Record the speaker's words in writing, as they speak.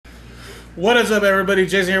What is up, everybody?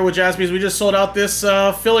 Jason here with Jaspys. We just sold out this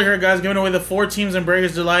filler here, guys. Giving away the 4 teams in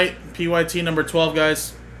Breakers Delight, PYT number 12,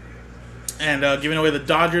 guys. And giving away the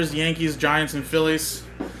Dodgers, Yankees, Giants, and Phillies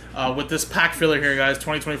with this pack filler here, guys.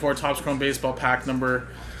 2024 Topps Chrome Baseball pack number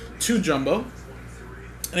 2 jumbo.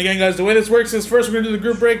 And again, guys, the way this works is first we're going to do the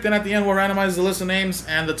group break. Then at the end, we'll randomize the list of names.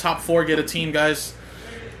 And the top 4 get a team, guys.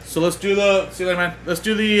 So let's do the... See you later, man. Let's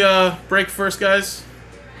do the break first, guys.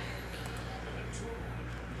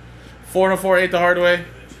 4 and a 4, 8 the hard way.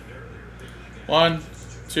 1,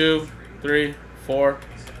 2, 3, 4,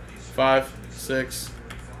 5, 6,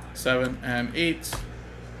 7, and 8.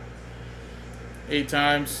 8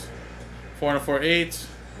 times. 4 and a 4, 8.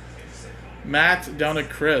 Matt down to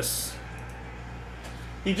Chris.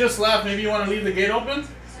 He just left. Maybe you want to leave the gate open?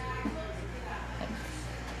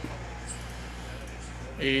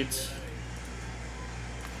 8.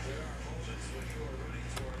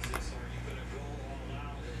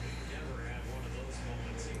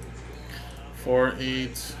 4,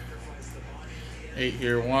 8. 8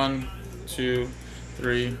 here. 1, 2,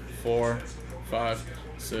 3, 4, 5,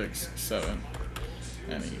 6, 7,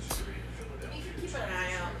 and 8. You can keep an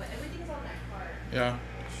eye out, but everything's on that card. Yeah.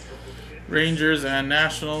 Rangers and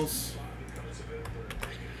Nationals.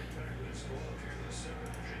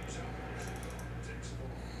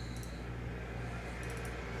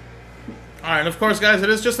 Alright, of course, guys, it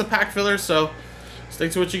is just a pack filler, so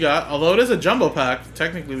stick to what you got. Although it is a jumbo pack,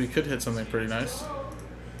 technically we could hit something pretty nice.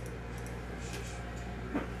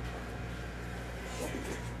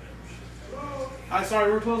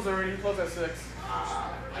 Sorry, we're closed already. We closed at 6.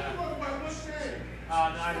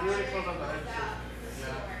 No, we already closed up the head.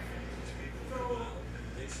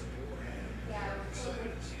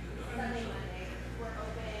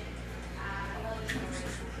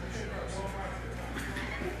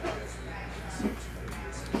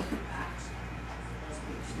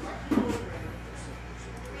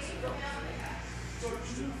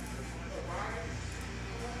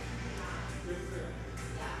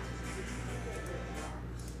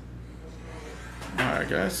 Alright,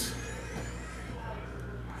 guys.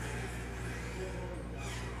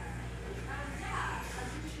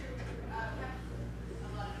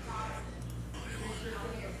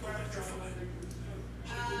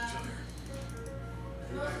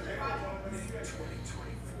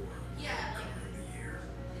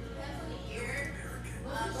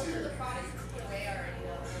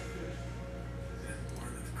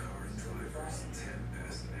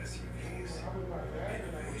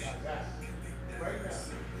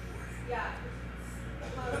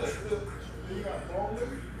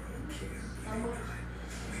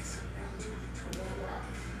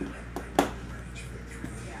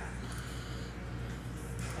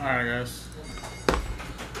 Alright, guys.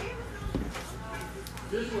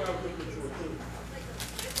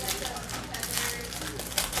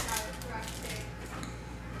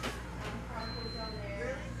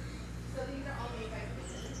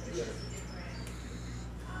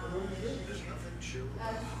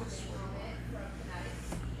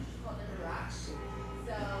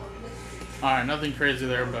 Alright, nothing crazy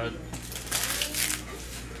there, but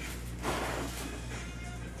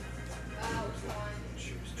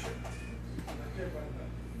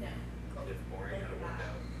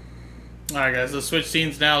alright, guys, let's switch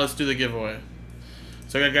scenes now. Let's do the giveaway.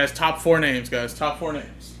 So I got, guys, top 4 names, guys. Top 4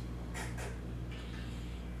 names.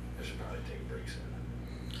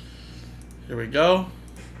 Here we go.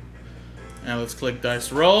 And let's click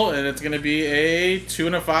dice roll, and it's gonna be a 2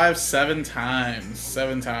 and a 5 7 times.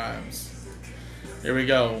 7 times. Here we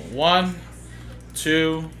go. 1,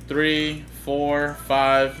 2, 3, 4,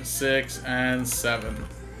 5, 6, and 7.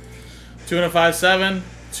 2 and a 5 7.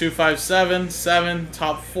 2, 5, 7, 7.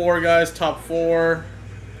 Top 4, guys. Top 4.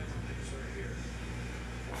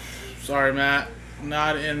 Sorry, Matt.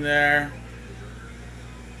 Not in there.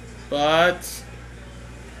 But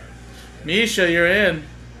Misha, you're in.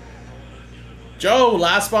 Joe,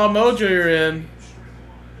 Last Ball Mojo, you're in.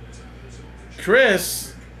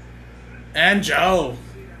 Chris and Joe.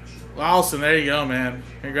 Lawson, there you go, man.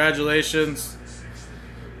 Congratulations.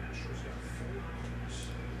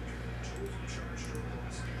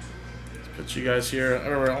 Put you guys here.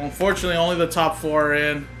 Unfortunately, only the top 4 are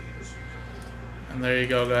in. And there you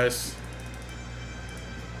go, guys.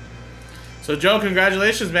 So, Joe,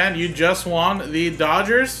 congratulations, man. You just won the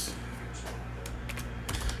Dodgers.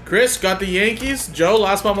 Chris got the Yankees. Joe,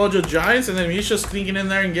 Last Ball Mojo, Giants. And then Misha sneaking in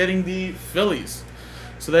there and getting the Phillies.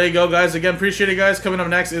 So, there you go, guys. Again, appreciate it, guys. Coming up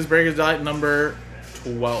next is Breakers Delight number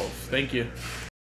 12. Thank you.